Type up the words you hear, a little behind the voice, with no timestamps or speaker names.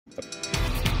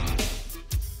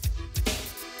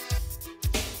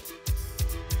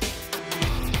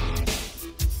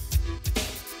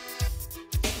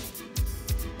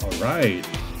right.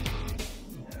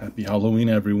 Happy Halloween,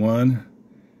 everyone.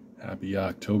 Happy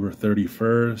October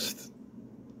 31st,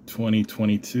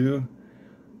 2022.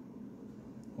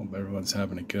 Hope everyone's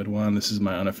having a good one. This is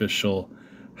my unofficial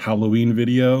Halloween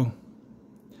video.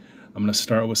 I'm going to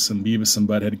start with some Beavis and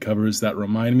Butthead covers that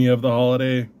remind me of the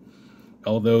holiday,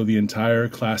 although the entire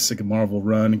classic Marvel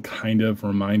run kind of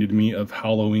reminded me of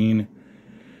Halloween,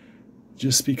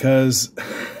 just because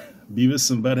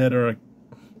Beavis and Butthead are a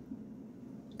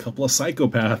couple of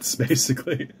psychopaths,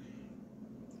 basically.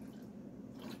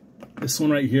 This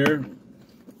one right here,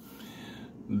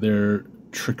 they're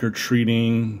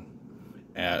trick-or-treating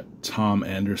at Tom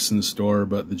Anderson's store,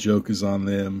 but the joke is on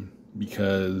them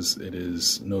because it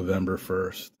is November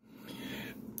 1st.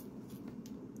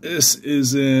 This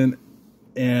isn't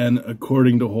an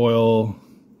According to Hoyle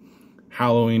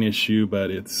Halloween issue, but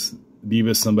it's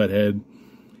Beavis and Butthead.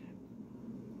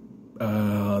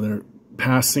 They're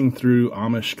passing through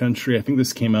Amish country. I think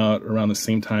this came out around the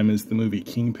same time as the movie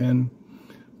Kingpin,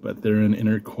 but they're in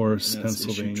Intercourse,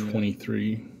 Pennsylvania. Issue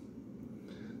 23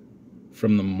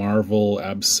 from the Marvel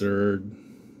Absurd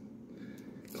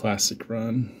classic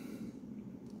run.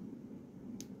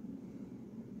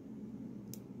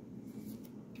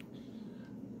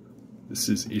 This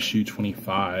is issue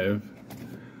 25,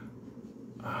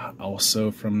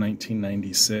 also from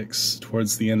 1996,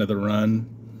 towards the end of the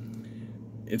run.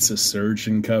 It's a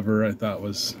surgeon cover I thought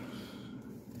was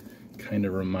kind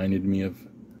of reminded me of.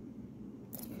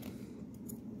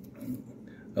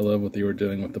 I love what they were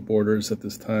doing with the borders at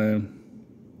this time.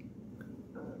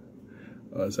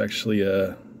 Oh, it's actually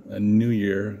a New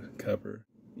Year cover,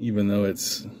 even though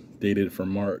it's dated for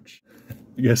March.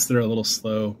 I guess they're a little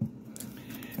slow.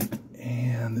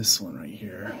 And this one right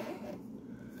here.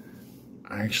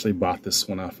 I actually bought this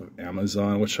one off of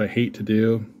Amazon, which I hate to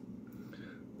do,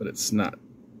 but it's not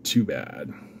too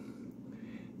bad.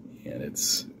 And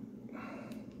it's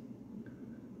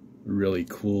really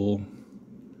cool.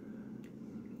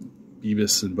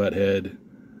 Beavis and Butthead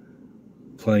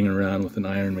playing around with an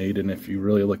Iron Maiden. If you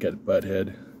really look at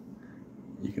Butthead,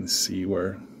 you can see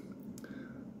where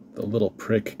the little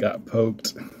prick got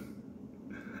poked.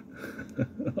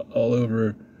 all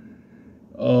over.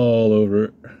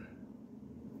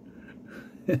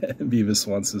 Beavis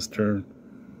wants his turn.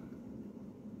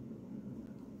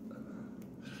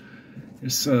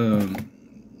 There's some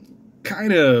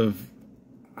kind of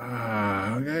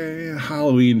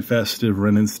Halloween festive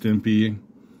Ren and Stimpy.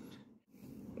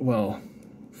 Well,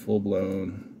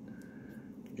 full-blown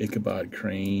Ichabod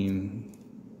Crane,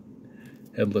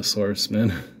 Headless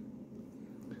Horseman,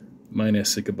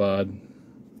 minus Ichabod.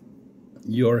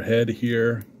 Your Head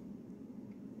here.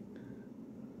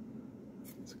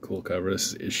 It's a cool cover.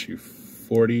 This is issue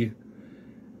 40.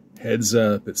 Heads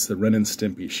up, it's the Ren and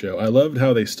Stimpy show. I loved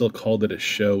how they still called it a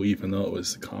show even though it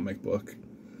was a comic book.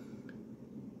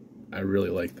 I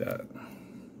really like that.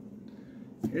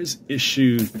 Here's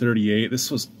issue 38.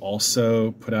 This was also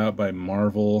put out by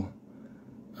Marvel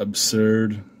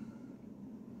Absurd.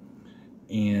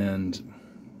 And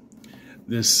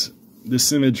this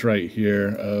image right here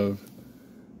of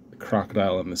the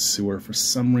crocodile in the sewer for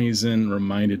some reason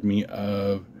reminded me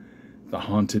of the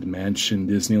Haunted Mansion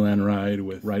Disneyland ride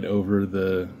with right over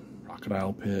the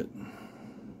crocodile pit.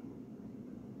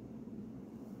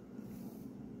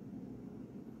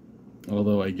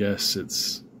 Although I guess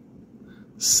it's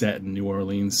set in New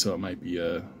Orleans, so it might be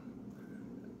a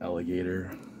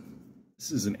alligator.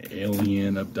 This is an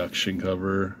alien abduction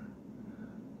cover,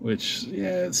 which,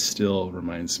 yeah, it still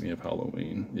reminds me of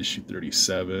Halloween. Issue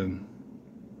 37.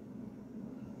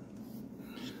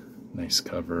 Nice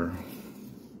cover.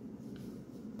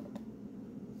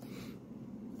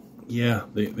 Yeah,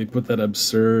 they put that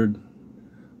Absurd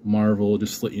Marvel,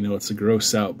 just to let you know it's a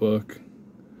gross out book.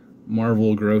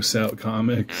 Marvel gross out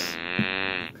comics.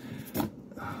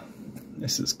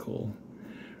 This is cool.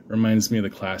 Reminds me of the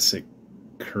classic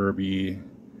Kirby,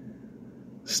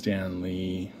 Stan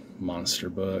Lee monster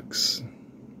books.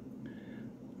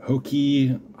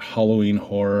 Hokey Halloween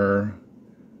horror.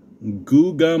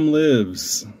 Goo Gum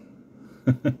Lives.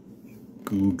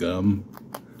 Goo Gum.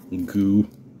 Goo.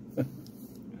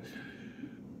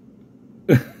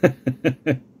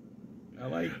 I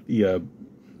like the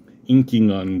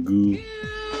inking on goo.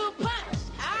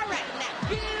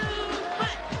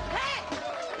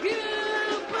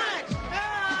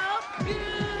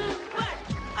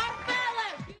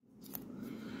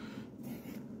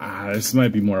 This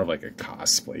might be more of like a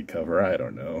cosplay cover, I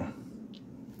don't know.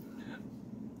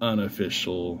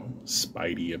 Unofficial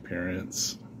Spidey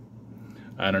appearance.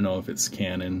 I don't know if it's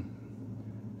canon.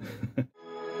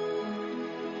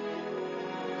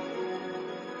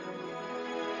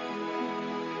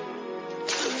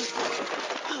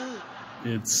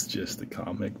 It's just a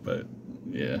comic, but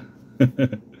yeah.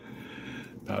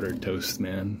 Powdered toast,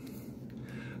 man.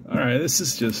 All right, this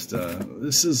is just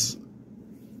this is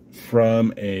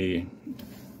from a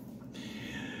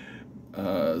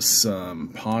some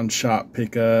pawn shop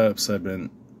pickups. I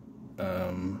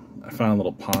found a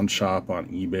little pawn shop on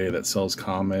eBay that sells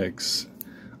comics,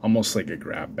 almost like a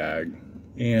grab bag,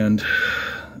 and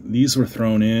these were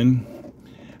thrown in.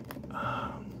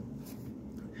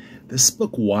 This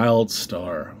book, Wild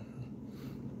Star,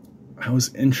 I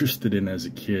was interested in as a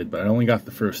kid, but I only got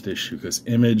the first issue because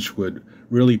Image would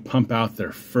really pump out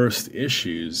their first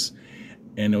issues,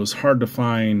 and it was hard to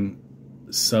find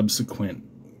subsequent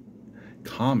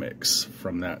comics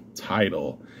from that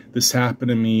title. This happened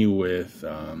to me with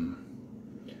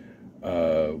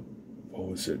what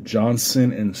was it,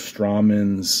 Johnson and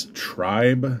Strawman's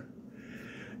Tribe.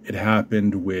 It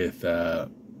happened with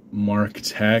Mark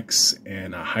Tex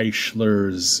and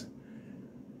Heischler's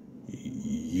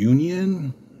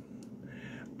Union.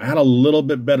 I had a little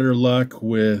bit better luck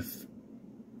with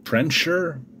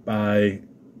Trencher by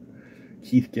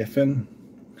Keith Giffen.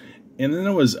 And then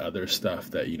there was other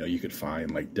stuff that, you could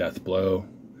find, like Death Blow.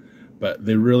 But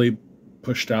they really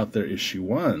pushed out their issue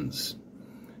ones.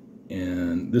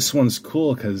 And this one's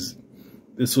cool because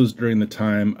this was during the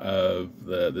time of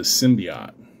the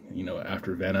symbiote.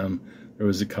 After Venom, there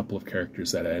was a couple of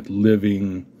characters that had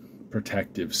living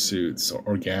protective suits,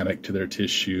 organic to their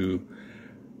tissue.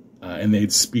 And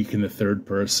they'd speak in the third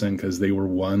person because they were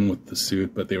one with the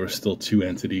suit, but they were still two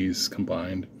entities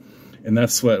combined. And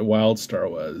that's what Wildstar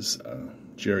was.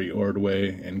 Jerry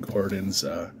Ordway and Gordon's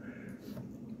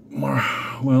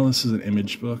well, this is an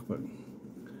Image book, but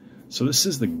so this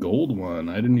is the gold one.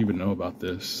 I didn't even know about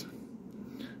this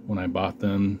when I bought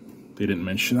them. They didn't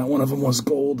mention that one of them was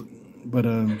gold, but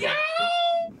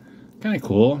kind of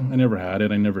cool. I never had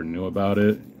it. I never knew about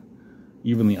it.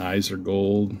 Even the eyes are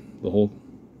gold. The whole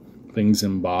thing's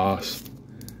embossed.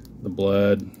 The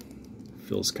blood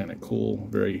feels kind of cool.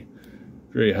 Very,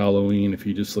 very Halloween. If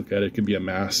you just look at it, it could be a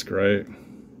mask, right?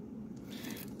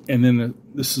 And then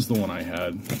this is the one I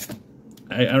had.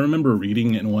 I remember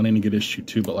reading it and wanting to get issue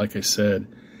 2, but like I said,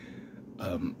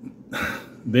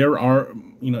 there are,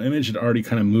 Image had already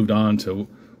kind of moved on to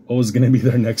what was going to be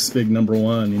their next big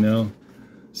 #1,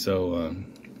 So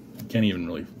you can't even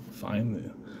really find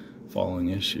the following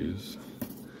issues.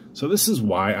 So this is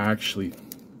why I actually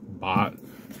bought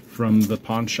from the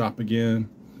pawn shop again.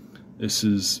 This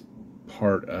is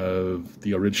part of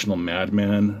the original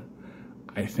Madman.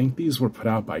 I think these were put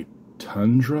out by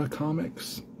Tundra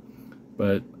Comics,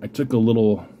 but I took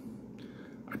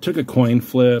a coin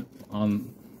flip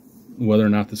on whether or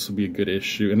not this would be a good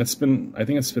issue, and I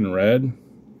think it's been read,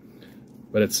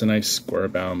 but it's a nice square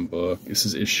bound book. This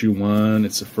is issue 1.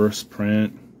 It's a first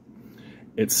print.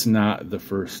 It's not the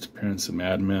first appearance of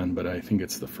Madman, but I think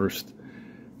it's the first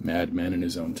Madman in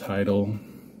his own title.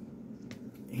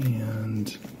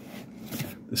 And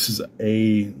this is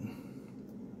a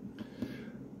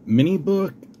mini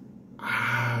book.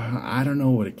 I don't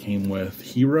know what it came with.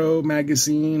 Hero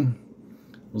magazine.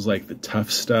 It was like the Tough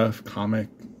Stuff comic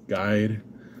guide.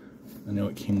 I know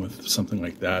it came with something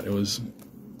like that. It was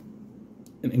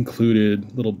an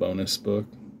included little bonus book.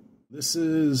 This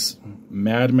is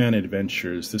Madman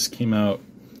Adventures. This came out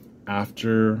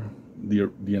after the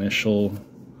initial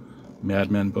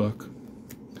Madman book.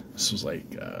 This was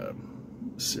like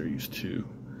series 2.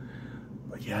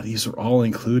 But yeah, these are all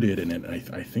included in it.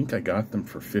 I think I got them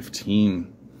for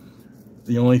 $15.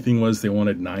 The only thing was they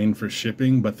wanted $9 for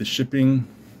shipping, but the shipping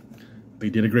they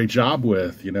did a great job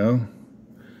with,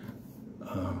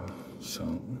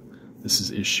 So this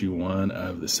is issue 1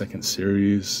 of the second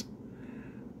series.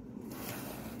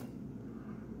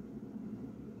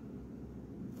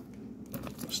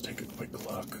 Let's take a quick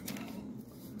look.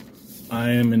 I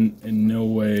am in no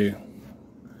way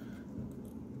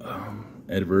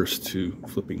adverse to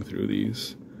flipping through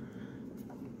these.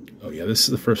 Oh yeah, this is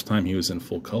the first time he was in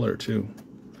full color too.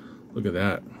 Look at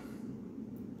that.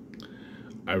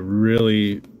 I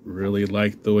really, really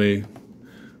like the way,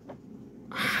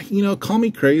 call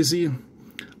me crazy.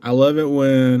 I love it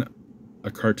when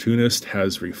a cartoonist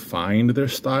has refined their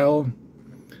style,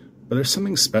 but there's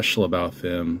something special about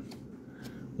them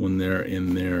when they're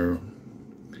in their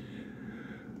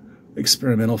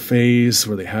experimental phase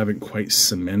where they haven't quite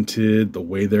cemented the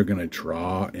way they're going to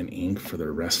draw and ink for the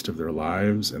rest of their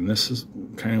lives. And this is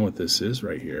kind of what this is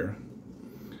right here.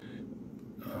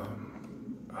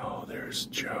 Oh, there's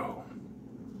Joe.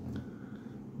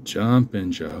 Jump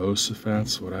and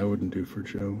Jehoshaphat's what I wouldn't do for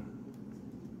Joe.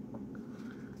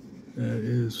 That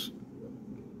is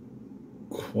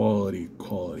quality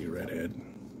redhead.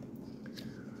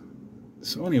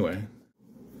 So anyway,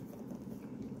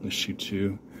 issue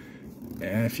 2.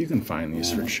 And if you can find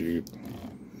these for cheap,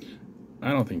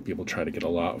 I don't think people try to get a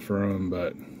lot for them,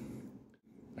 but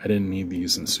I didn't need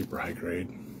these in super high grade.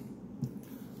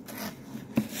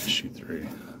 Issue 3.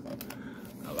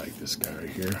 I like this guy right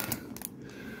here.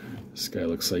 This guy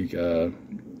looks like a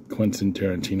Quentin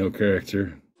Tarantino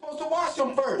character. Supposed to wash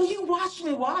them first. Well, you watched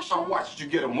me wash them. I watched you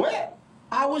get them wet.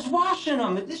 I was washing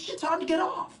them. This shit's hard to get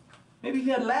off. Maybe if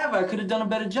you had lava, I could have done a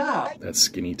better job. That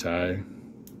skinny tie.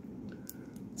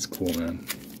 It's cool, man.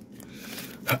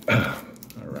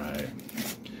 Alright.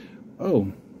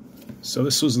 Oh, so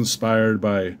this was inspired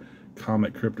by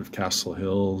Comic Crypt of Castle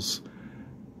Hills.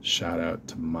 Shout out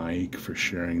to Mike for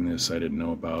sharing this. I didn't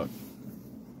know about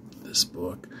this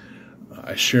book.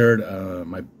 I shared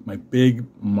my big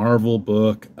Marvel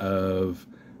book of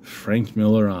Frank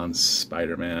Miller on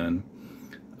Spider-Man.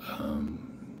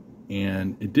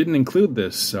 And it didn't include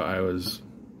this, so I was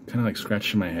kind of like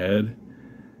scratching my head.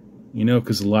 You know,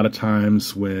 because a lot of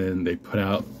times when they put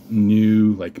out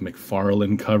new, like,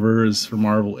 McFarlane covers for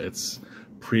Marvel, it's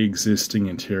pre-existing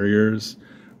interiors.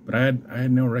 But I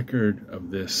had no record of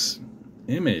this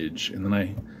image, and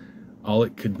then all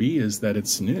it could be is that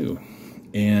it's new.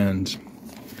 And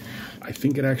I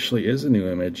think it actually is a new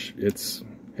image. It's,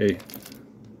 hey,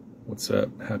 what's up?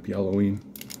 Happy Halloween.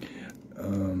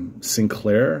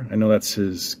 Sinclair, I know that's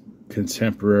his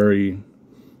contemporary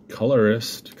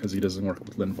colorist because he doesn't work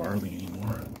with Lynn Varley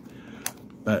anymore.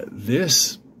 But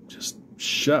this just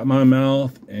shut my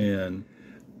mouth, and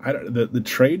the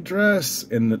trade dress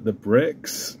and the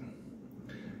bricks,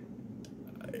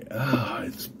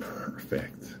 it's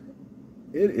perfect.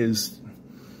 It is,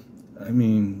 I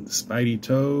mean, Spidey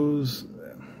toes.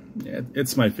 Yeah,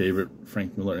 it's my favorite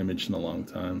Frank Miller image in a long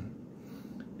time.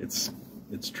 It's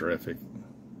terrific.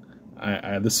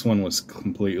 This one was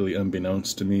completely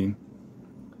unbeknownst to me.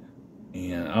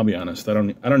 And I'll be honest, I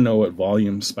don't know what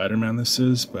volume Spider-Man this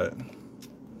is, but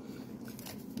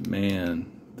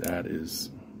man, that is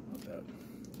that.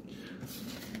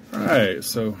 Alright,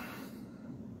 so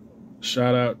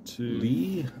shout out to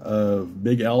Lee of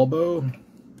Big Elbow.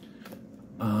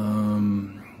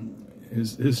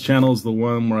 His channel is the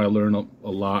one where I learn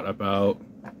a lot about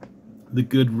the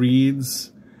good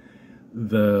reads,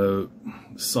 the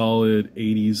solid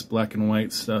 80s black and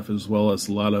white stuff, as well as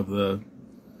a lot of the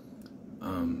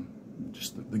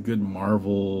just the good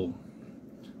Marvel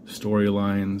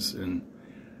storylines. And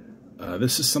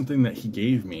this is something that he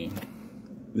gave me.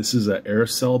 This is an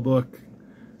Aircell book,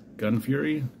 Gun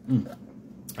Fury.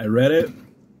 I read it.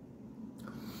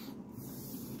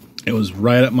 It was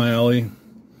right up my alley.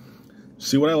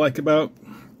 See, what I like about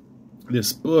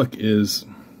this book is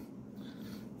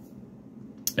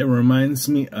it reminds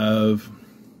me of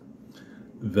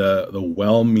the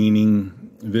well-meaning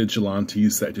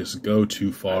vigilantes that just go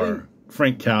too far.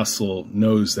 Frank Castle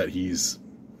knows that he's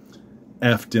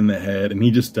effed in the head, and he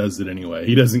just does it anyway.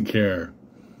 He doesn't care.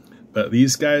 But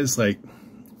these guys, like,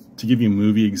 to give you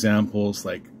movie examples,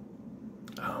 like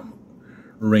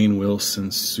Rainn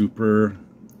Wilson's Super,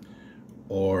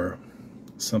 or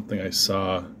something I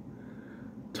saw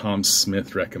Tom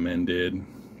Smith recommended,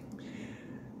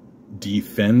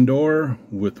 Defendor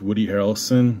with Woody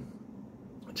Harrelson.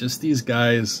 Just these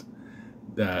guys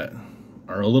that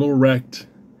are a little wrecked,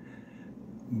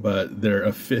 but they're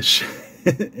efficient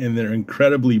and they're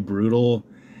incredibly brutal,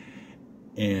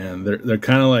 and they're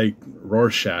kind of like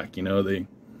Rorschach, you know. They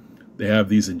have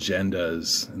these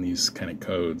agendas and these kind of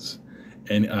codes.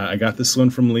 And I got this one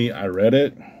from Lee. I read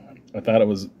it. I thought it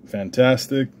was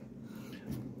fantastic.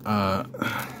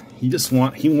 He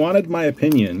wanted my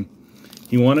opinion.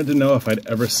 He wanted to know if I'd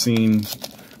ever seen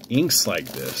inks like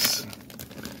this.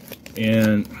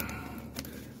 And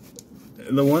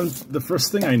the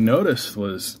first thing I noticed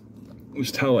was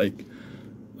just how like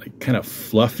kind of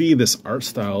fluffy this art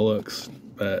style looks.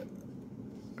 But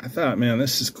I thought, man,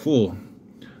 this is cool.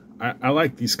 I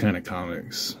like these kind of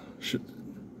comics.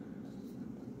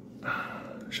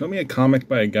 Show me a comic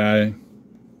by a guy,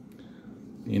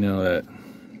 you know, that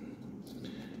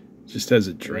just has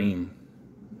a dream.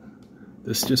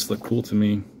 This just looked cool to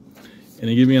me. And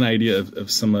it gave me an idea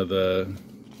of some of the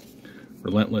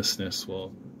relentlessness,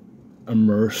 well,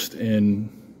 immersed in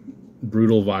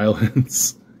brutal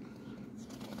violence.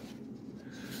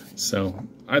 So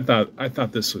I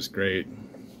thought this was great.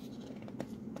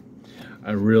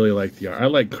 I really like the art. I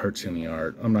like cartoony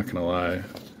art, I'm not gonna lie.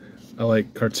 I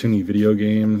like cartoony video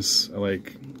games. I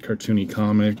like cartoony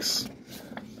comics.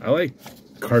 I like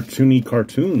cartoony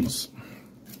cartoons.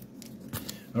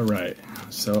 All right,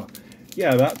 so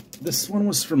yeah, this one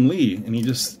was from Lee, and he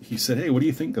said, "Hey, what do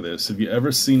you think of this? Have you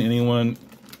ever seen anyone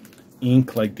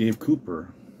ink like Dave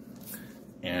Cooper,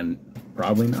 and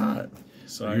probably not.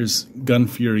 So here's Gun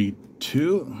Fury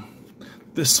 2.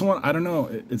 This one, I don't know,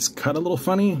 it's cut a little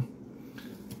funny.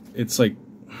 It's like,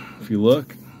 if you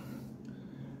look,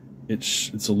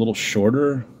 it's a little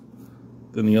shorter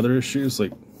than the other issues.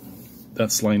 Like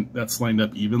that's lined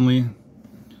up evenly.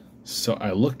 So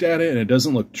I looked at it and it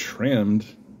doesn't look trimmed.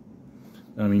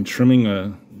 I mean, trimming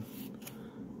a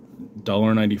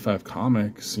 $1.95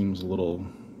 comic seems a little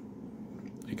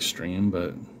extreme,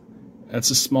 but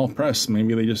that's a small press.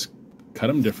 Maybe they just cut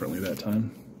them differently that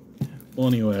time. Well,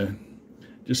 anyway,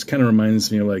 just kind of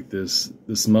reminds me of like this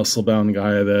muscle-bound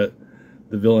guy that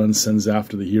the villain sends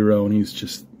after the hero, and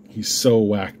he's so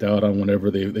whacked out on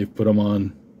whatever they put him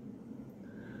on.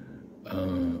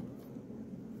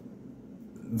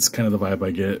 It's kind of the vibe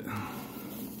I get.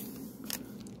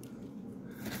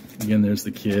 Again, there's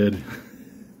the kid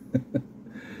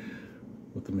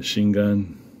with the machine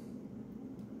gun.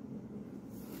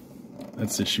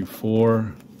 That's issue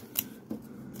 4.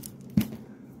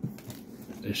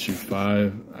 Issue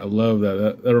 5. I love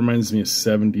that. That reminds me of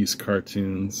 70s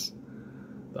cartoons.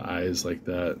 The eyes like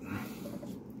that.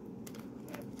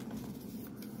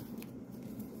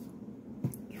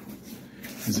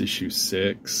 This is issue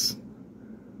 6.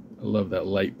 I love that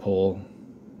light pole.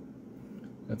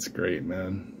 That's great,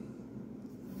 man.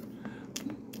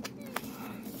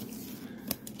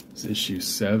 It's issue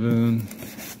 7.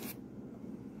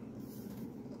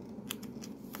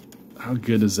 How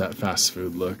good does that fast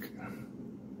food look?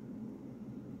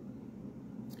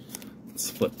 Let's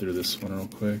flip through this one real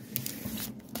quick.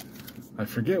 I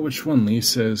forget which one Lee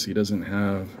says he doesn't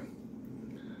have.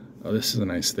 Oh, this is a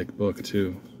nice thick book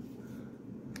too.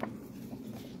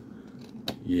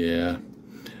 Yeah.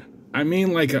 I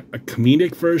mean, like a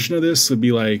comedic version of this would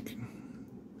be like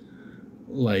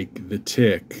The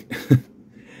Tick.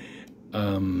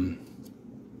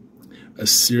 A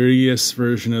serious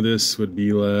version of this would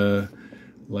be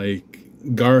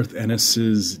like Garth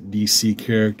Ennis's DC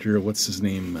character. What's his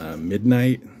name?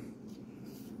 Midnight.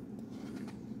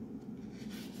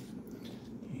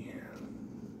 Yeah.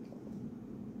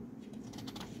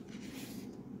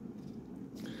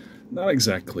 Not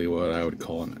exactly what I would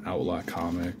call an outlaw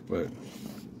comic, but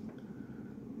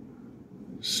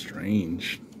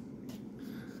strange.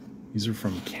 These are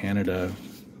from Canada.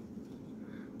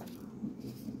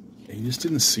 You just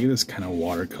didn't see this kind of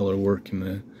watercolor work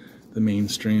in the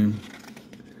mainstream.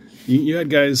 You had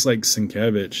guys like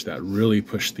Sienkiewicz that really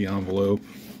pushed the envelope.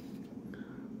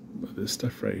 But this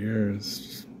stuff right here is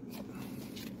just,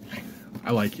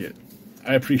 I like it.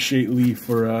 I appreciate Lee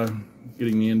for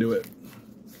getting me into it.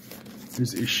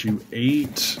 Here's issue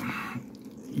 8.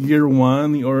 Year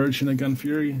 1, the origin of Gun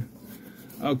Fury.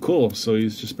 Oh, cool. So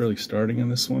he's just barely starting in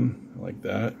this one. I like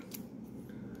that.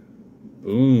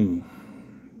 Boom.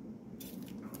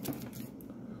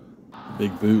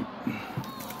 Big boot.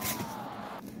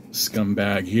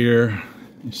 Scumbag here.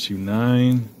 Issue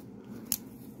 9.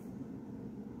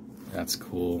 That's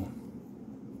cool.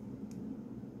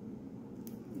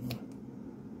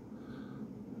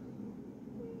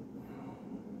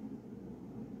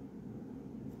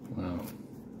 Wow.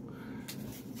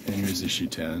 And here's issue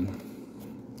 10.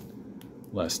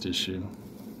 Last issue.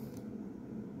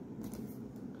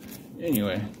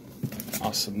 Anyway,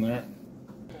 awesome there.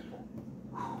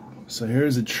 So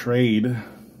here's a trade.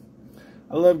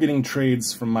 I love getting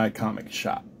trades from my comic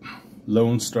shop,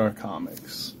 Lone Star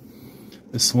Comics.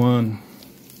 This one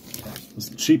was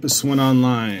the cheapest one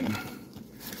online.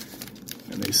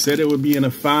 And they said it would be in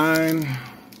a fine.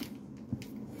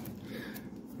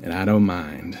 And I don't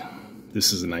mind.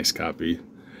 This is a nice copy.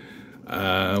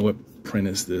 What print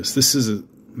is this? This is a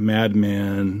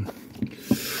Madman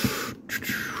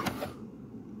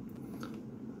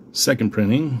second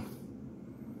printing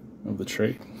of the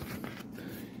trade.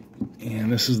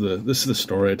 And this is the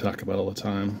story I talk about all the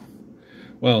time.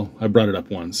 Well, I brought it up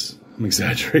once. I'm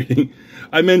exaggerating.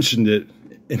 I mentioned it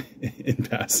in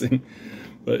passing,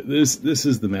 but this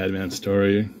is the Madman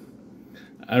story.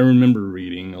 I remember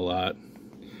reading a lot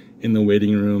in the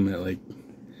waiting room at, like,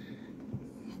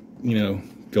 you know,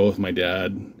 go with my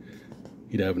dad.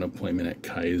 He'd have an appointment at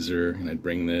Kaiser, and I'd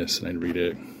bring this and I'd read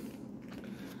it.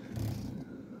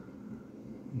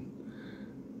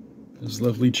 It was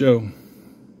Lovely Joe.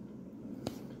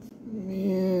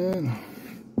 Man.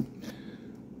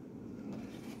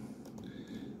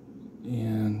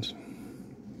 And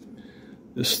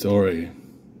this story,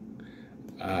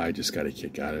 I just got a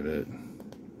kick out of it.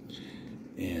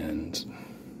 And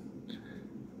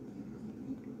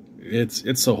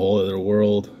it's a whole other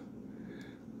world.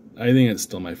 I think it's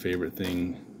still my favorite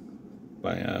thing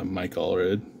by Mike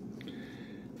Allred.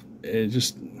 it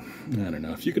just, I don't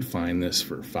know, if you could find this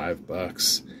for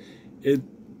 $5,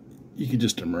 you could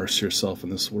just immerse yourself in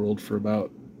this world for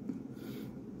about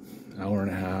an hour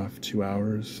and a half, 2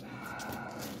 hours.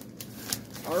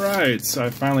 All right, so I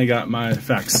finally got my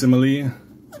facsimile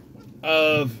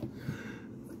of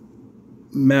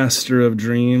Master of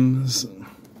Dreams.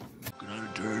 Looking on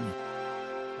a turn,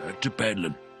 that's a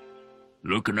paddling.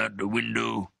 Looking out the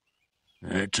window,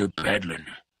 that's a paddling.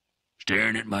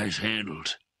 Staring at my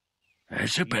sandals,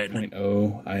 that's a paddling.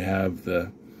 8.0, I have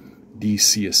the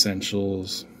DC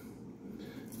Essentials.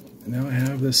 And now I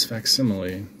have this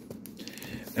facsimile.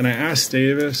 And I asked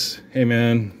Davis, hey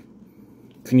man,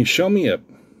 can you show me a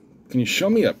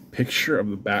picture of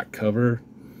the back cover?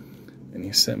 And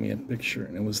he sent me a picture,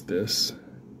 and it was this.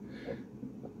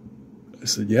 I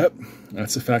said, yep,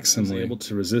 that's a facsimile. Able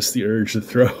to resist the urge to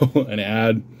throw an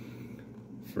ad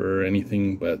for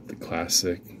anything but the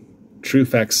classic. True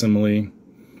facsimile.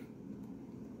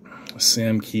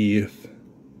 Sam Keith.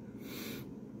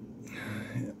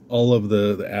 All of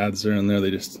the ads are in there.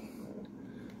 They just,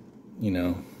 you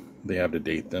know, they have to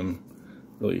date them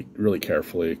really, really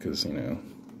carefully because, you know,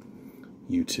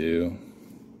 U2.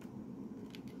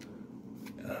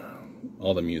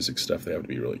 All the music stuff they have to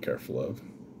be really careful of.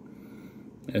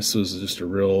 This was just a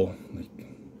real like,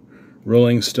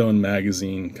 Rolling Stone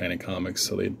magazine kind of comics,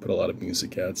 so they'd put a lot of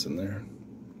music ads in there.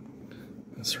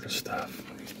 That sort of stuff.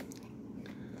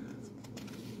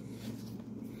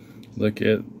 Look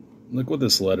what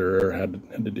this letterer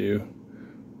had to do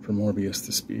for Morbius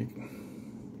to speak.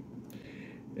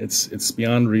 It's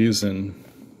beyond reason,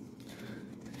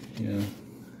 you know,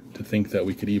 to think that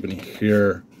we could even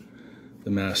hear the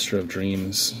Master of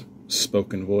Dreams'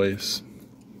 spoken voice.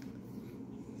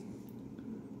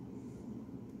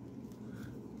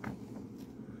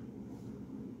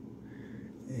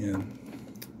 And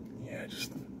yeah,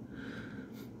 just,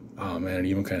 oh man, it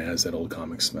even kind of has that old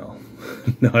comic smell.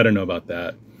 No, I don't know about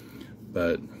that,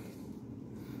 but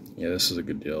yeah, this is a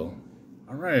good deal.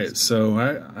 All right, so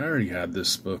I already had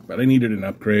this book, but I needed an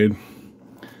upgrade.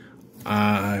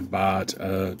 I bought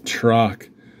a Truck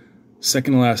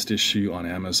second to last issue on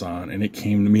Amazon, and it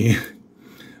came to me.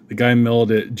 The guy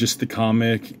mailed it, just the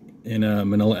comic, in a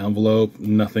manila envelope,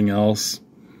 nothing else.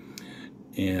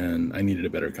 And I needed a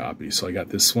better copy, so I got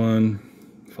this one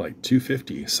for like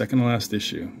 $2.50, second to last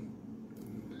issue.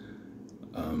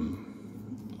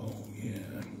 Oh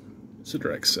yeah, it's a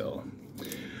direct sell.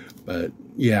 But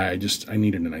yeah, I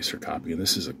needed a nicer copy, and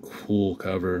this is a cool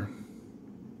cover.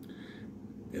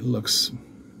 It looks,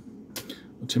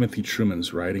 well, Timothy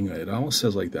Truman's writing, it almost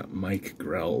has like that Mike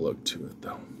Grell look to it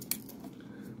though.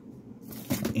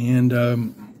 And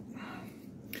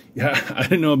yeah, I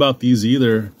didn't know about these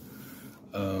either.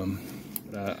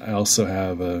 But I also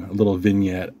have a little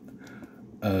vignette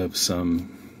of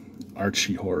some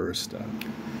Archie horror stuff.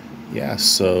 Yeah,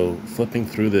 so flipping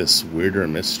through this Weirder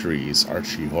Mysteries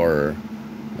Archie horror,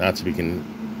 not to be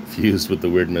confused with the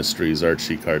Weird Mysteries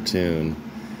Archie cartoon,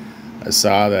 I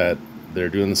saw that they're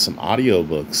doing some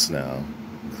audiobooks now,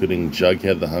 including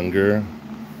Jughead the Hunger,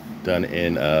 done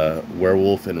in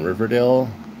Werewolf in Riverdale,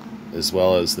 as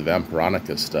well as the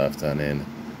Vampironica stuff done in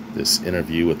this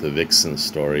Interview with the Vixen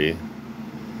story.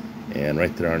 And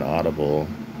right there on Audible,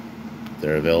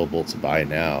 they're available to buy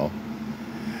now.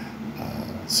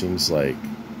 Seems like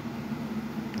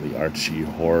the Archie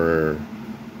horror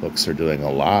books are doing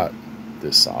a lot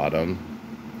this autumn.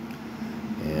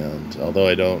 And although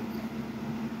I don't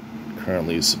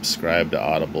currently subscribe to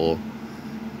Audible,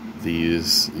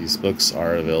 these books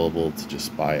are available to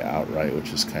just buy outright,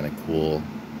 which is kind of cool.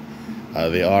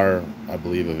 They are, I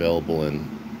believe, available in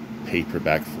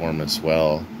paperback form as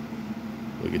well.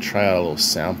 We could try out a little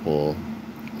sample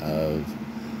of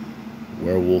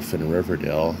Werewolf in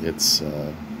Riverdale. It's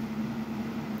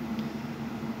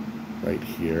right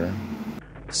here.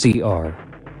 CR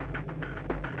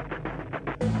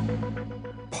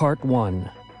Part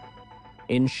 1.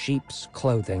 In Sheep's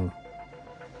Clothing.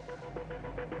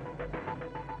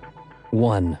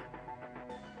 1.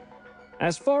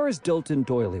 As far as Dilton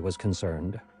Doyley was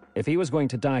concerned, if he was going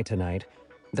to die tonight,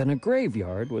 then a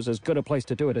graveyard was as good a place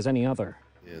to do it as any other.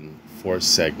 In 4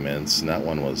 segments, and that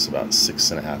one was about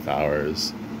 6.5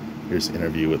 hours. Here's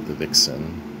Interview with the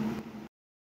Vixen.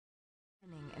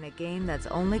 In a game that's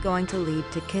only going to lead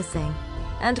to kissing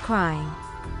and crying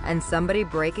and somebody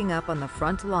breaking up on the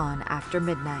front lawn after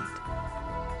midnight.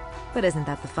 But isn't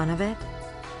that the fun of it?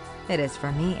 It is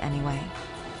for me, anyway.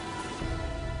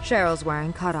 Cheryl's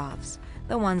wearing cutoffs,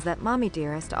 the ones that Mommy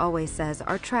Dearest always says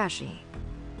are trashy,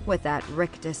 with that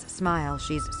rictus smile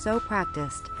she's so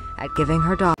practiced at giving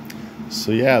her dog.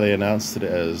 So yeah, they announced it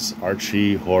as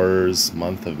Archie Horror's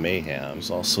Month of Mayhem. There's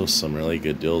also some really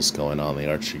good deals going on the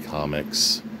Archie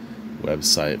Comics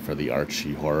website for the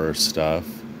Archie Horror stuff.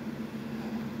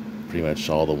 Pretty much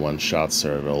all the one-shots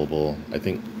are available. I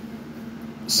think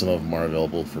some of them are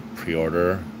available for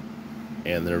pre-order,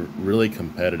 and they're really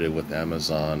competitive with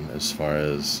Amazon as far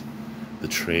as the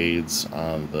trades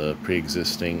on the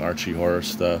pre-existing Archie Horror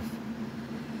stuff.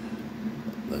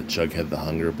 The Jughead the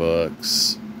Hunger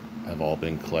books have all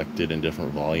been collected in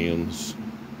different volumes.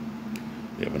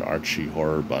 They have an Archie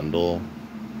Horror bundle.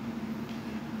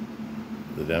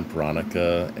 The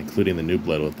Vampironica, including the New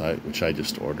Blood, which I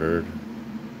just ordered.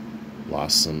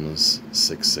 Blossoms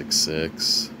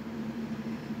 666.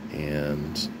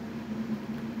 And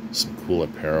some cool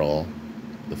apparel.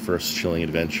 The first Chilling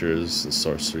Adventures, the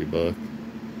Sorcery book.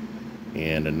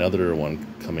 And another one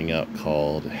coming out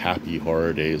called Happy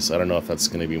Horror Days. I don't know if that's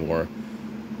going to be more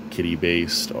kitty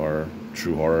based or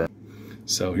true horror.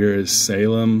 So here is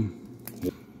Salem,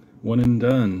 one and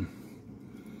done.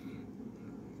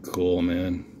 Cool,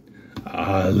 man.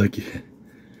 Look,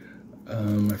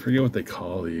 I forget what they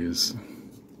call these.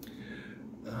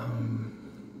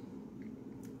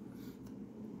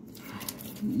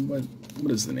 What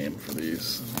is the name for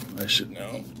these? I should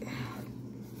know.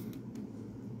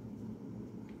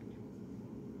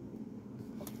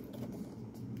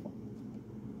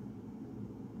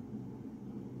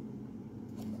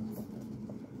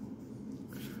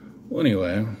 Well,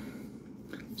 anyway,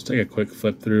 let's take a quick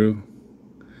flip through.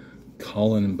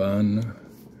 Colin Bunn,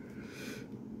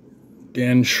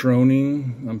 Dan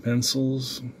Schroning on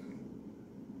pencils,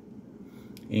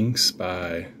 inks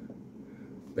by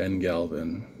Ben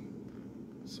Galvin.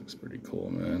 This looks pretty cool,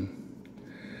 man.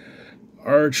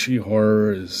 Archie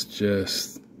Horror is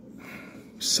just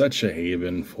such a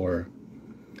haven for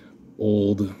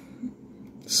old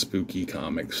spooky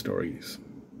comic stories.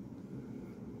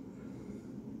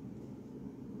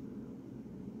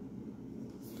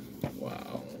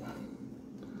 Wow.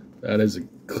 That is a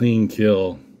clean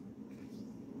kill.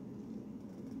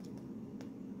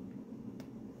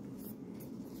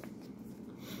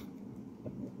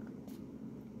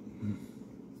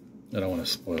 I don't want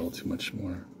to spoil too much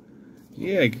more.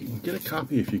 Yeah, get a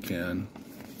copy if you can.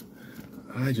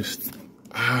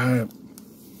 I'm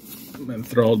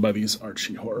enthralled by these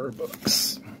Archie Horror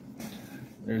books.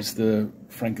 There's the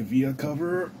Francavilla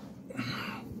cover.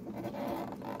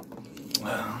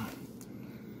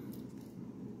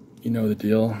 You know the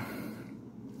deal.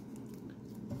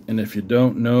 And if you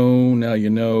don't know, now you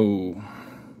know.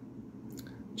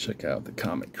 Check out the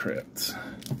Comic Crypt.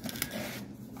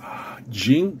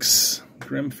 Jinx,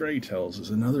 Grim Fairy Tales is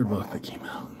another book that came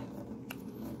out.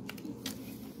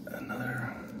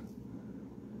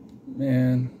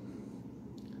 Man,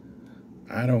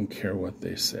 I don't care what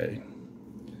they say.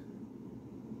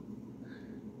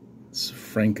 It's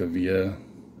Francavilla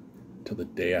till the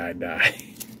day I die.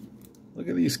 Look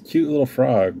at these cute little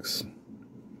frogs.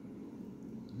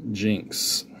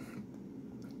 Jinx,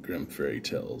 Grim Fairy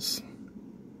Tales.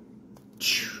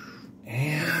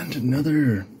 And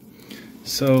another.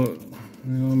 So,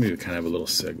 let me kind of have a little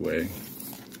segue.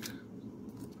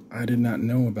 I did not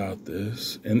know about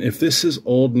this. And if this is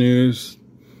old news,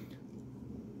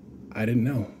 I didn't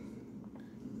know.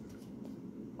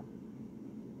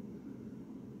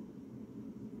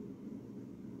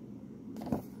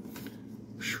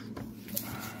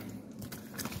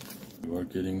 You are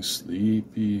getting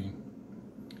sleepy.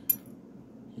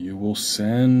 You will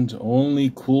send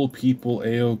only cool people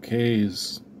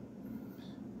AOKs.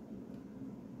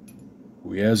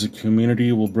 We as a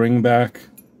community will bring back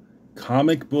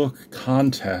comic book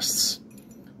contests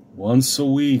once a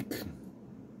week.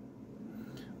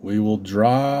 We will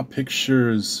draw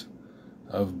pictures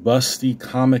of busty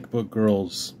comic book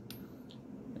girls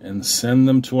and send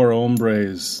them to our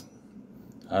hombres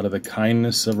out of the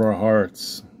kindness of our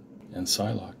hearts. And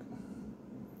Psylocke.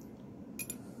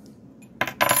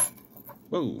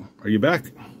 Whoa, are you back?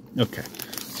 Okay,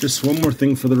 just one more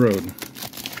thing for the road.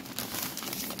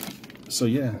 So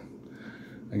yeah,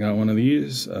 I got one of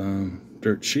these,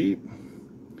 dirt cheap,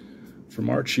 from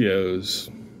Archie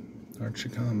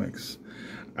Comics.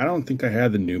 I don't think I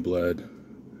had the New Blood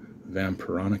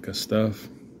Vampironica stuff.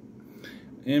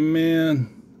 And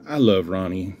man, I love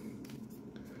Ronnie.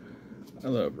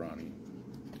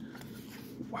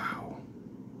 Wow,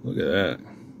 look at that.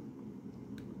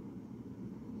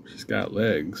 She's got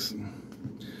legs.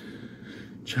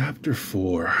 Chapter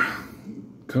 4,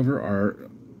 cover art,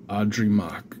 Audrey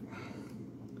Mock.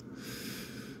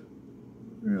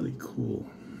 Really cool.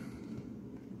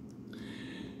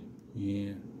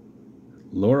 Yeah.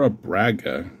 Laura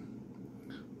Braga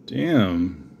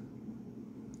Damn.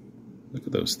 Look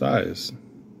at those thighs.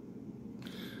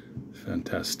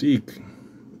 Fantastique.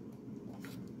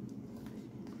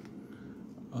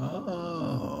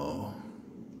 Oh.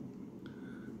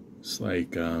 It's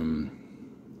like,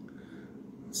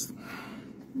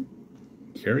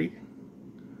 Carrie?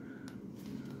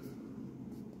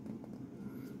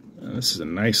 This is a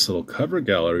nice little cover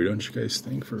gallery, don't you guys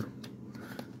think?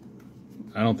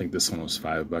 I don't think this one was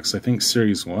 $5. I think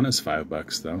Series 1 is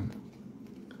 $5 though.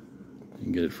 You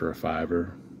can get it for a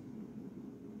 $5.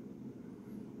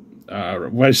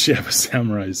 Why does she have a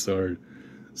samurai sword?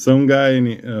 Some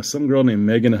girl named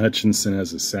Megan Hutchinson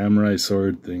has a samurai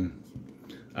sword thing.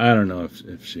 I don't know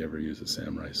if she ever used a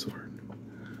samurai sword.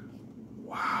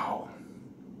 Wow.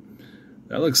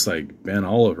 That looks like Ben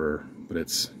Oliver, but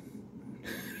it's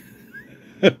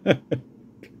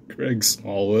Craig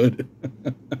Smallwood.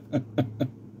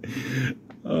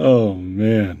 Oh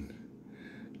man.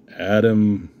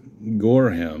 Adam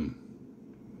Gorham.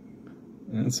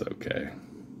 That's okay.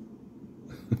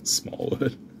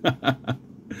 Smallwood.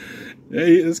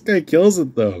 Hey, this guy kills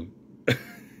it though.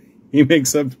 He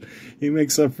makes up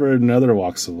for it in other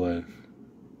walks of life.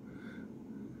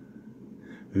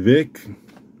 Vic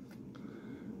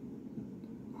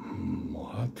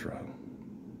Malhotra.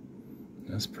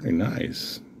 That's pretty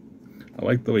nice. I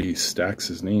like the way he stacks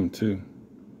his name too.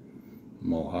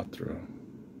 Malhotra.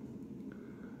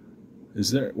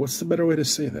 What's the better way to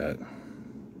say that?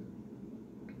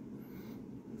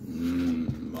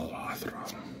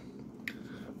 Malhotra.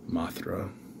 Mothra.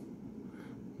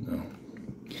 No.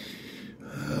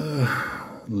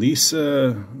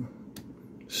 Lisa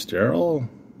Sterile.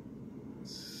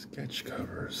 Sketch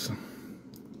covers.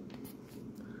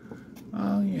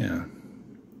 Oh yeah.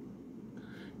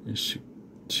 Issue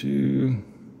 2.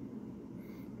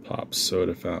 Pop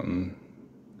soda fountain.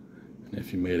 And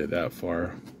if you made it that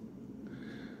far.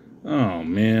 Oh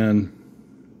man.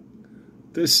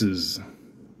 This is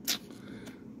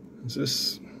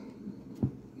this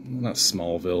not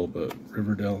Smallville, but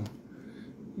Riverdale?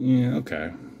 Yeah,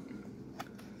 okay.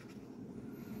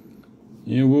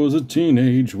 It was a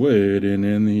teenage wedding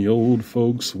and the old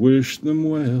folks wished them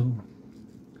well.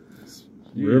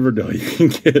 Riverdale, you can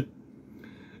get.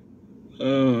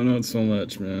 Oh, not so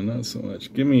much, man. Not so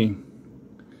much. Give me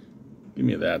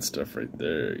that stuff right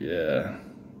there. Yeah.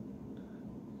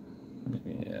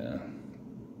 Yeah.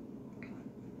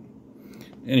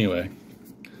 Anyway,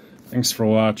 thanks for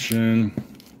watching.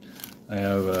 I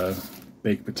have a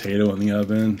baked potato in the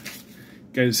oven.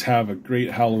 You guys have a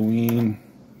great Halloween.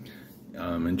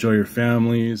 Enjoy your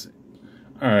families.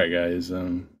 Alright guys,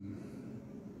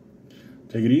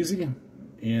 take it easy.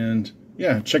 And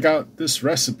yeah, check out this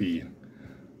recipe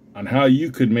on how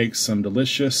you could make some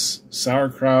delicious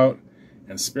sauerkraut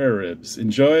and spare ribs.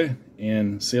 Enjoy,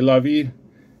 and c'est la vie,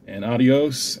 and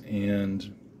adios,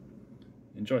 and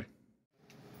enjoy.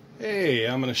 Hey,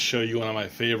 I'm going to show you one of my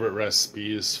favorite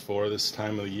recipes for this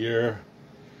time of the year.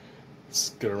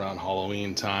 It's good around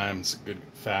Halloween time. It's a good,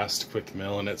 fast, quick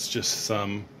meal, and it's just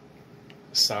some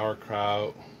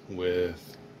sauerkraut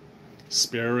with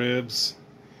spare ribs.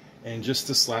 And just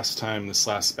this last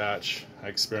batch, I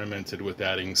experimented with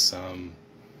adding some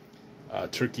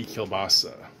turkey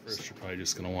kielbasa. First, you're probably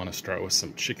just going to want to start with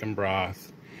some chicken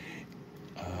broth.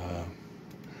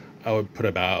 I would put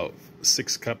about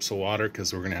 6 cups of water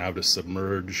because we're going to have to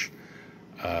submerge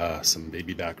some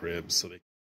baby back ribs.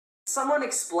 Someone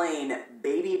explain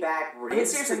baby back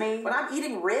ribs to me. When I'm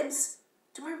eating ribs,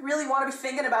 do I really want to be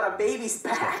thinking about a baby's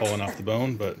back? Falling off the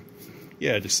bone, but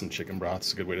yeah, just some chicken broth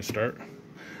is a good way to start.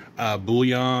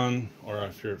 Bouillon, or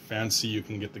if you're fancy, you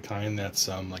can get the kind that's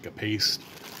like a paste.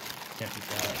 Can't beat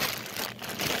that.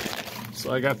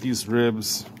 So I got these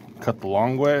ribs cut the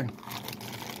long way.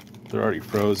 They're already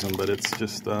frozen, but it's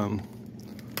just some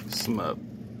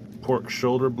pork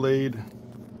shoulder blade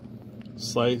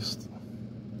sliced,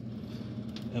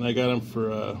 and I got them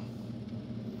for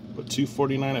what,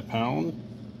 $2.49 a pound.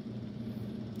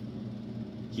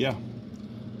 Yeah,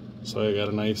 so I got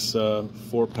a nice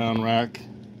 4-pound rack,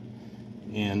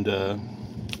 and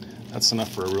that's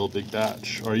enough for a real big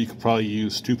batch. Or you could probably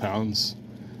use 2 pounds,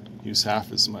 use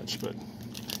half as much. But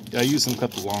yeah, I use them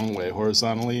cut the long way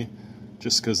horizontally,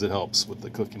 just because it helps with the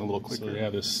cooking a little quicker. So we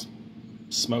have this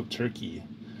smoked turkey.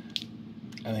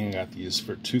 I think I got these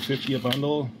for $2.50 a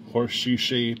bundle, horseshoe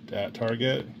shaped at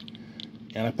Target.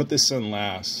 And I put this in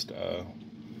last,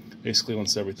 basically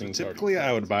once everything's typically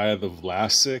I would buy the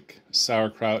Vlasic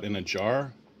sauerkraut in a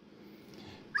jar,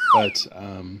 but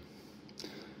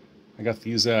I got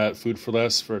these at Food for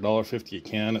Less for $1.50 a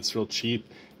can. It's real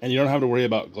cheap, and you don't have to worry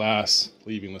about glass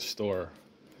leaving the store.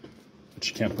 but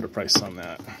you can't put a price on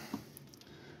that.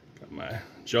 Got my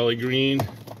Jolly Green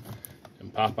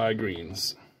and Popeye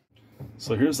greens.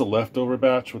 So here's the leftover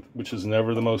batch, which is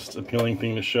never the most appealing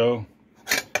thing to show.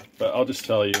 But I'll just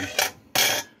tell you,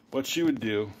 what you would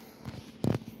do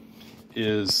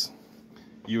is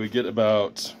you would get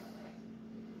about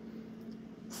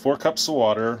 4 cups of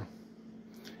water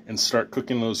and start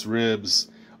cooking those ribs,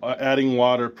 adding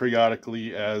water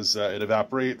periodically as it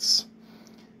evaporates.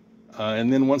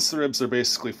 And then once the ribs are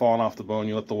basically falling off the bone,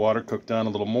 you let the water cook down a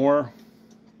little more.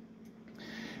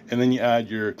 And then you add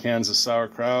your cans of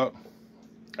sauerkraut.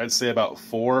 I'd say about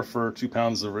 4 for 2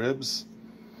 pounds of ribs.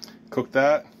 Cook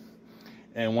that.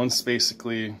 And once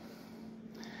basically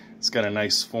it's got a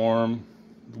nice form,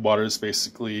 the water is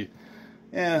basically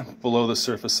below the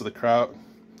surface of the kraut,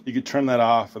 you could turn that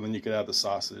off and then you could add the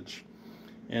sausage.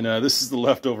 And this is the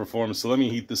leftover form, so let me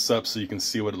heat this up so you can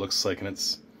see what it looks like when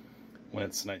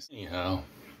it's nice. Anyhow,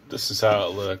 this is how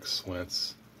it looks when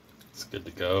it's good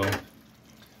to go.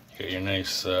 You got your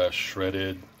nice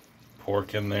shredded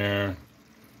pork in there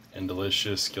and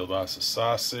delicious kielbasa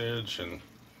sausage, and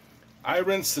I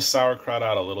rinse the sauerkraut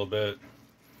out a little bit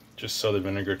just so the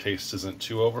vinegar taste isn't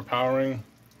too overpowering.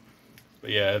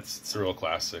 But yeah, it's a real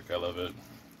classic. I love it.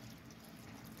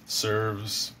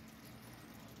 Serves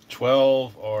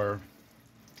 12 or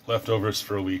leftovers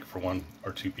for a week for 1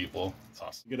 or 2 people. It's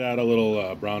awesome. You could add a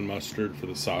little brown mustard for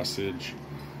the sausage.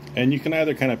 And you can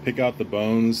either kind of pick out the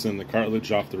bones and the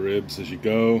cartilage off the ribs as you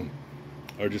go,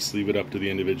 or just leave it up to the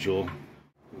individual.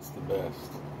 It's the best.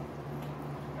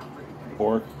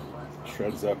 Pork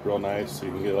shreds up real nice so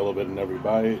you can get a little bit in every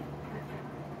bite.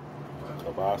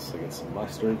 Kielbasa, get some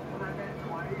mustard.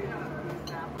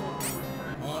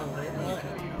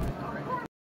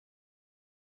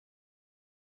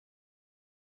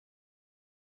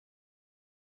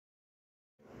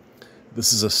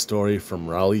 This is a story from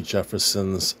Raleigh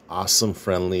Jefferson's Awesome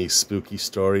Friendly Spooky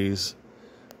Stories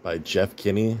by Jeff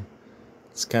Kinney.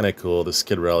 It's kind of cool. This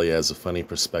kid Raleigh has a funny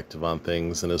perspective on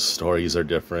things, and his stories are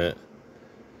different.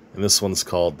 And this one's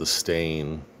called The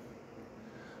Stain.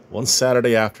 One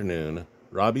Saturday afternoon,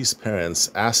 Robbie's parents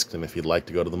asked him if he'd like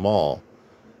to go to the mall.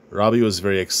 Robbie was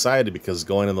very excited because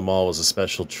going to the mall was a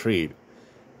special treat.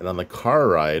 And on the car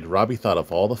ride, Robbie thought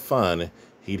of all the fun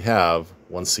he'd have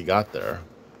once he got there.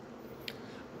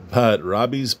 But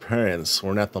Robbie's parents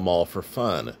weren't at the mall for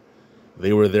fun.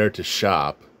 They were there to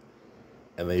shop,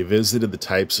 and they visited the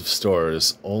types of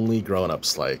stores only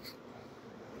grown-ups like.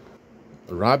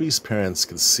 Robbie's parents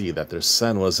could see that their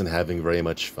son wasn't having very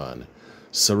much fun,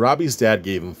 so Robbie's dad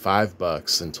gave him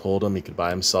 $5 and told him he could buy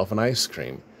himself an ice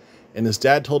cream. And his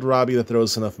dad told Robbie that there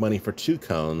was enough money for 2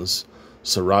 cones,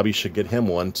 so Robbie should get him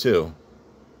one too.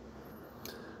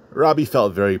 Robbie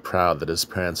felt very proud that his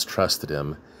parents trusted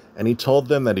him, and he told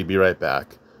them that he'd be right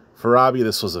back. For Robbie,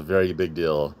 this was a very big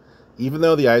deal. Even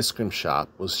though the ice cream shop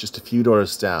was just a few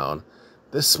doors down,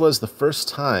 this was the first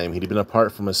time he'd been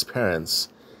apart from his parents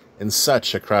in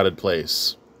such a crowded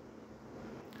place.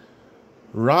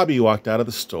 Robbie walked out of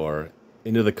the store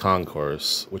into the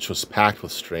concourse, which was packed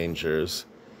with strangers.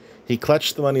 He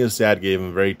clutched the money his dad gave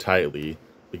him very tightly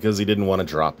because he didn't want to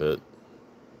drop it.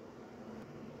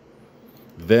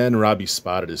 Then Robbie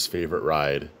spotted his favorite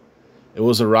ride. It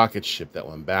was a rocket ship that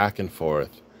went back and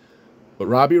forth. But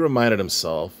Robbie reminded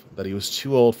himself that he was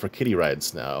too old for kiddie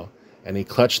rides now, and he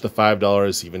clutched the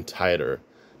 $5 even tighter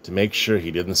to make sure he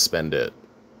didn't spend it.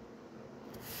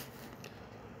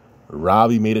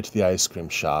 Robbie made it to the ice cream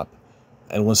shop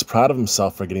and was proud of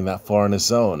himself for getting that far on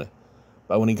his own.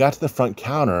 But when he got to the front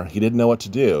counter, he didn't know what to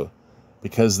do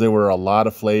because there were a lot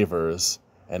of flavors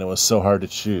and it was so hard to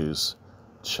choose.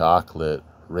 Chocolate,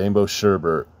 rainbow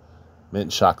sherbet, mint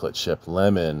chocolate chip,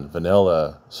 lemon,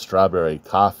 vanilla, strawberry,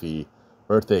 coffee,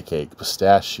 birthday cake,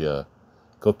 pistachio,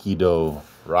 cookie dough,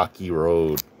 Rocky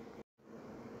Road.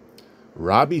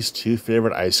 Robbie's 2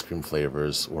 favorite ice cream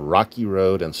flavors were Rocky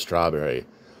Road and strawberry.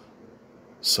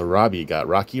 So Robbie got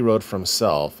Rocky Road for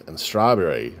himself and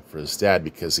strawberry for his dad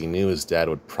because he knew his dad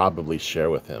would probably share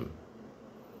with him.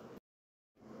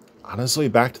 On his way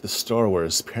back to the store where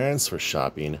his parents were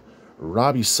shopping,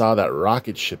 Robbie saw that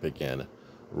rocket ship again.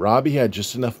 Robbie had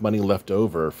just enough money left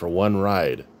over for 1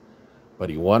 ride, but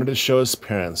he wanted to show his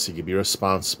parents he could be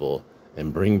responsible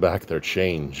and bring back their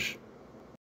change.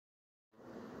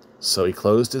 So he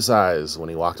closed his eyes when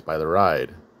he walked by the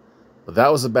ride. But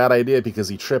that was a bad idea because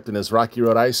he tripped and his Rocky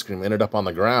Road ice cream ended up on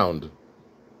the ground.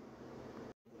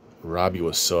 Robbie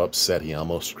was so upset he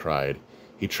almost cried.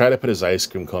 He tried to put his ice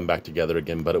cream cone back together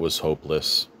again, but it was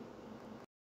hopeless.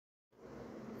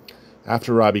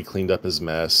 After Robbie cleaned up his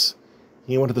mess,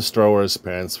 he went to the store where his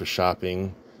parents were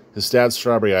shopping His dad's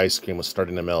strawberry ice cream was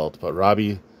starting to melt, but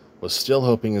Robbie was still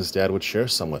hoping his dad would share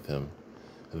some with him.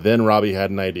 Then Robbie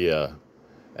had an idea,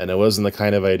 and it wasn't the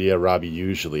kind of idea Robbie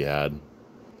usually had.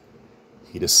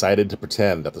 He decided to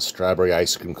pretend that the strawberry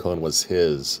ice cream cone was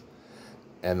his,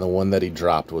 and the one that he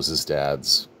dropped was his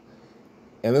dad's.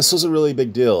 And this was a really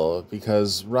big deal,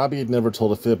 because Robbie had never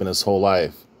told a fib in his whole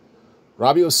life.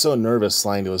 Robbie was so nervous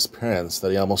lying to his parents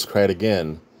that he almost cried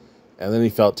again, and then he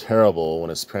felt terrible when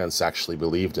his parents actually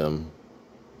believed him.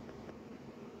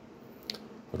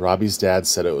 But Robbie's dad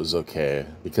said it was okay,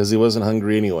 because he wasn't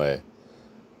hungry anyway.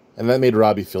 And that made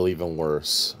Robbie feel even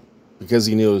worse, because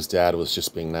he knew his dad was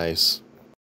just being nice.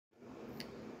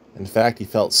 In fact, he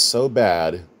felt so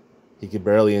bad, he could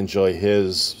barely enjoy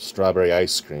his strawberry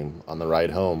ice cream on the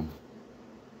ride home.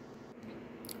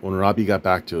 When Robbie got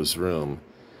back to his room,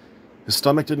 his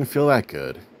stomach didn't feel that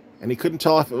good, and he couldn't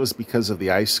tell if it was because of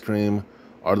the ice cream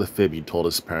or the fib he'd told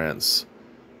his parents.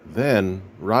 Then,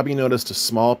 Robbie noticed a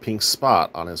small pink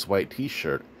spot on his white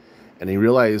t-shirt, and he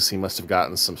realized he must have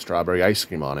gotten some strawberry ice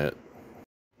cream on it.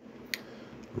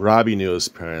 Robbie knew his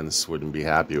parents wouldn't be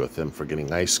happy with him for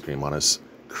getting ice cream on his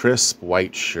crisp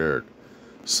white shirt,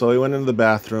 so he went into the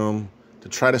bathroom to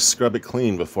try to scrub it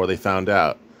clean before they found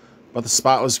out, but the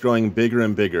spot was growing bigger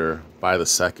and bigger by the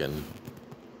second.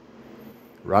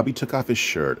 Robbie took off his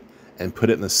shirt and put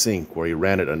it in the sink where he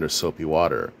ran it under soapy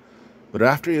water. But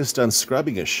after he was done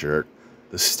scrubbing his shirt,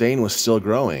 the stain was still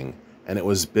growing, and it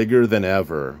was bigger than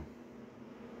ever.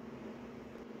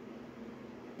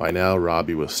 By now,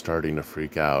 Robbie was starting to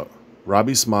freak out.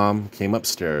 Robbie's mom came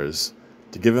upstairs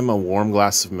to give him a warm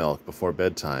glass of milk before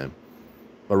bedtime,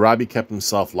 but Robbie kept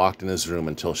himself locked in his room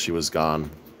until she was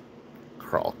gone.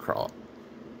 Crawl, crawl.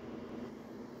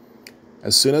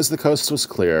 As soon as the coast was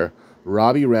clear,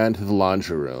 Robbie ran to the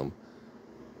laundry room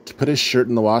to put his shirt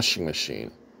in the washing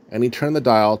machine, and he turned the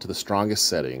dial to the strongest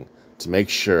setting to make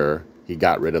sure he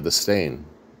got rid of the stain.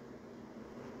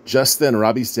 Just then,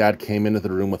 Robbie's dad came into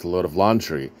the room with a load of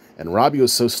laundry, and Robbie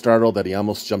was so startled that he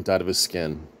almost jumped out of his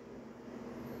skin.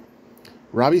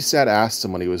 Robbie's dad asked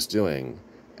him what he was doing,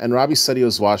 and Robbie said he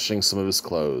was washing some of his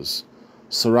clothes.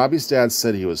 So Robbie's dad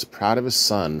said he was proud of his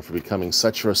son for becoming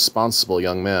such a responsible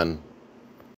young man.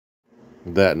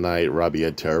 That night, Robbie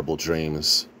had terrible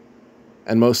dreams,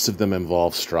 and most of them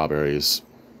involved strawberries.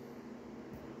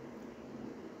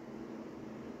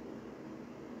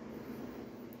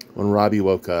 When Robbie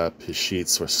woke up, his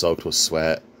sheets were soaked with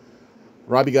sweat.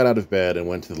 Robbie got out of bed and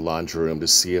went to the laundry room to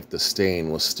see if the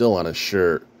stain was still on his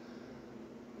shirt.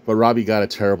 But Robbie got a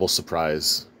terrible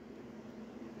surprise.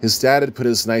 His dad had put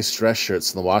his nice dress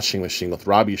shirts in the washing machine with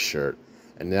Robbie's shirt,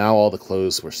 and now all the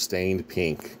clothes were stained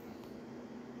pink.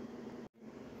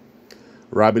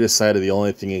 Robbie decided the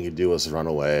only thing he could do was run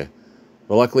away,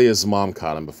 but luckily his mom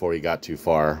caught him before he got too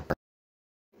far.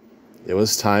 It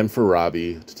was time for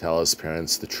Robbie to tell his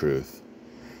parents the truth.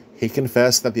 He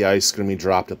confessed that the ice cream he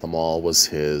dropped at the mall was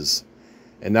his,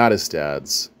 and not his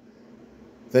dad's.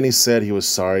 Then he said he was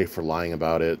sorry for lying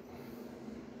about it.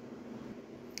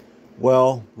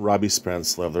 Well, Robbie's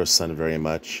parents loved their son very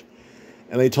much,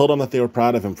 and they told him that they were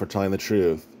proud of him for telling the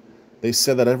truth. They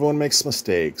said that everyone makes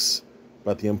mistakes,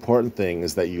 but the important thing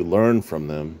is that you learn from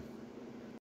them.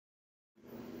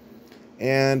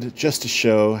 And just to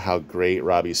show how great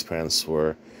Robbie's parents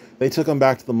were, they took him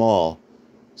back to the mall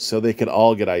so they could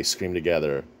all get ice cream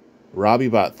together. Robbie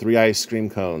bought 3 ice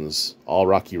cream cones, all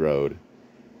Rocky Road.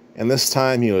 And this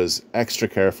time he was extra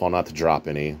careful not to drop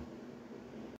any.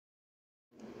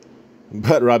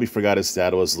 But Robbie forgot his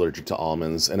dad was allergic to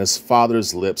almonds, and his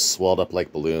father's lips swelled up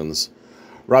like balloons.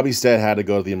 Robbie's dad had to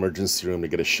go to the emergency room to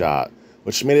get a shot,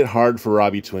 which made it hard for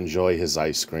Robbie to enjoy his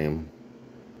ice cream.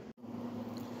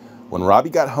 When Robbie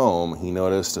got home, he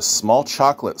noticed a small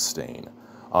chocolate stain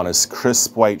on his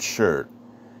crisp white shirt,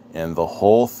 and the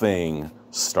whole thing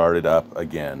started up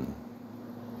again.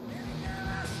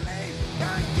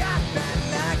 Got that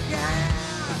luck,